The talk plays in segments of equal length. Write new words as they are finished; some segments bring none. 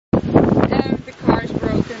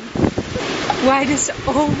Why does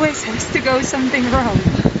always has to go something wrong?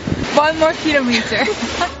 1 more kilometer.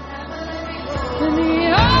 In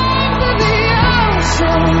the arms of the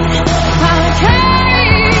ocean,